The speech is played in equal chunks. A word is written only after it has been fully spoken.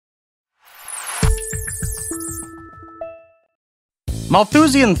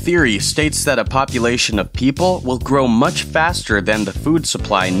Malthusian Theory states that a population of people will grow much faster than the food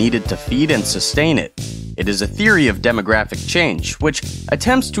supply needed to feed and sustain it. It is a theory of demographic change, which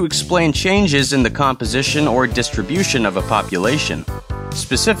attempts to explain changes in the composition or distribution of a population.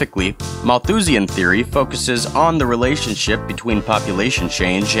 Specifically, Malthusian Theory focuses on the relationship between population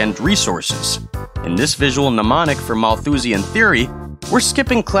change and resources. In this visual mnemonic for Malthusian Theory, we're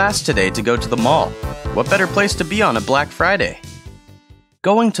skipping class today to go to the mall. What better place to be on a Black Friday?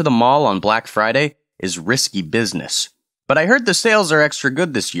 Going to the mall on Black Friday is risky business, but I heard the sales are extra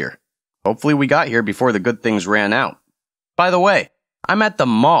good this year. Hopefully we got here before the good things ran out. By the way, I'm at the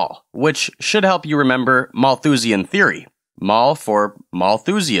mall, which should help you remember Malthusian Theory. Mal for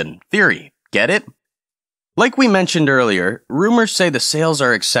Malthusian Theory. Get it? Like we mentioned earlier, rumors say the sales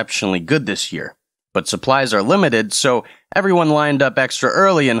are exceptionally good this year, but supplies are limited, so everyone lined up extra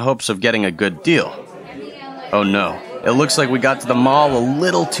early in hopes of getting a good deal. Oh no. It looks like we got to the mall a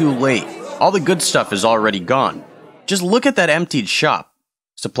little too late. All the good stuff is already gone. Just look at that emptied shop.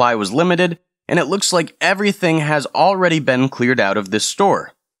 Supply was limited, and it looks like everything has already been cleared out of this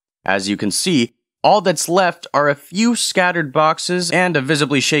store. As you can see, all that's left are a few scattered boxes and a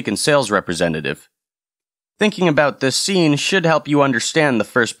visibly shaken sales representative. Thinking about this scene should help you understand the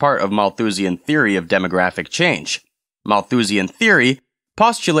first part of Malthusian Theory of demographic change. Malthusian Theory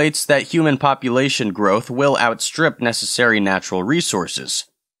postulates that human population growth will outstrip necessary natural resources.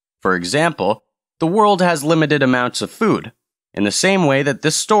 For example, the world has limited amounts of food, in the same way that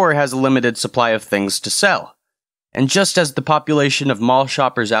this store has a limited supply of things to sell. And just as the population of mall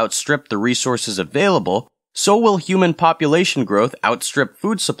shoppers outstrip the resources available, so will human population growth outstrip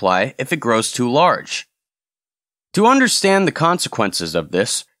food supply if it grows too large. To understand the consequences of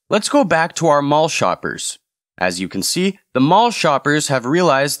this, let's go back to our mall shoppers. As you can see, the mall shoppers have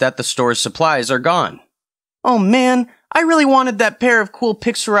realized that the store's supplies are gone. Oh man, I really wanted that pair of cool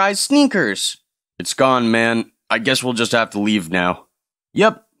Pixorize sneakers. It's gone, man. I guess we'll just have to leave now.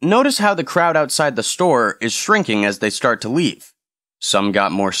 Yep, notice how the crowd outside the store is shrinking as they start to leave. Some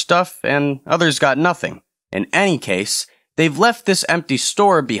got more stuff and others got nothing. In any case, they've left this empty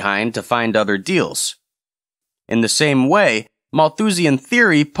store behind to find other deals. In the same way, Malthusian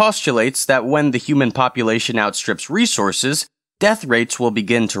Theory postulates that when the human population outstrips resources, death rates will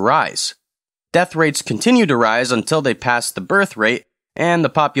begin to rise. Death rates continue to rise until they pass the birth rate, and the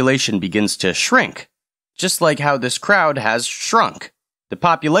population begins to shrink. Just like how this crowd has shrunk. The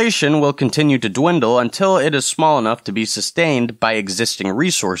population will continue to dwindle until it is small enough to be sustained by existing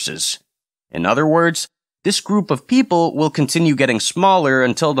resources. In other words, this group of people will continue getting smaller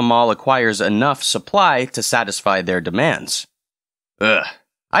until the mall acquires enough supply to satisfy their demands. Ugh,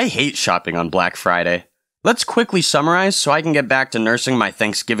 I hate shopping on Black Friday. Let's quickly summarize so I can get back to nursing my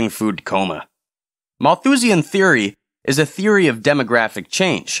Thanksgiving food coma. Malthusian Theory is a theory of demographic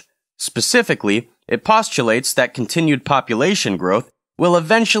change. Specifically, it postulates that continued population growth will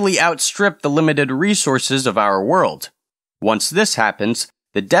eventually outstrip the limited resources of our world. Once this happens,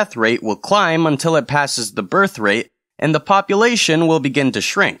 the death rate will climb until it passes the birth rate, and the population will begin to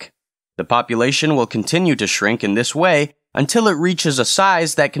shrink. The population will continue to shrink in this way until it reaches a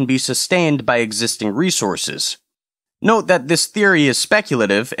size that can be sustained by existing resources. Note that this theory is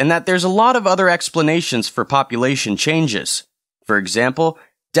speculative and that there's a lot of other explanations for population changes. For example,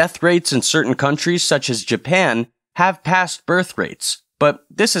 death rates in certain countries such as Japan have passed birth rates, but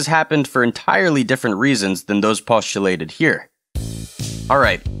this has happened for entirely different reasons than those postulated here.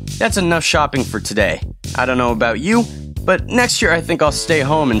 Alright, that's enough shopping for today. I don't know about you, but next year I think I'll stay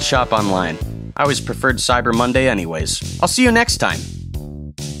home and shop online. I always preferred Cyber Monday anyways. I'll see you next time.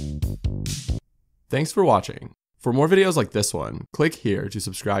 Thanks for watching. For more videos like this one, click here to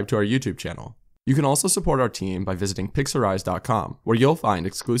subscribe to our YouTube channel. You can also support our team by visiting Pixorize.com, where you'll find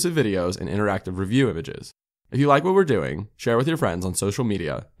exclusive videos and interactive review images. If you like what we're doing, share with your friends on social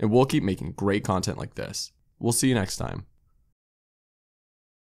media, and we'll keep making great content like this. We'll see you next time.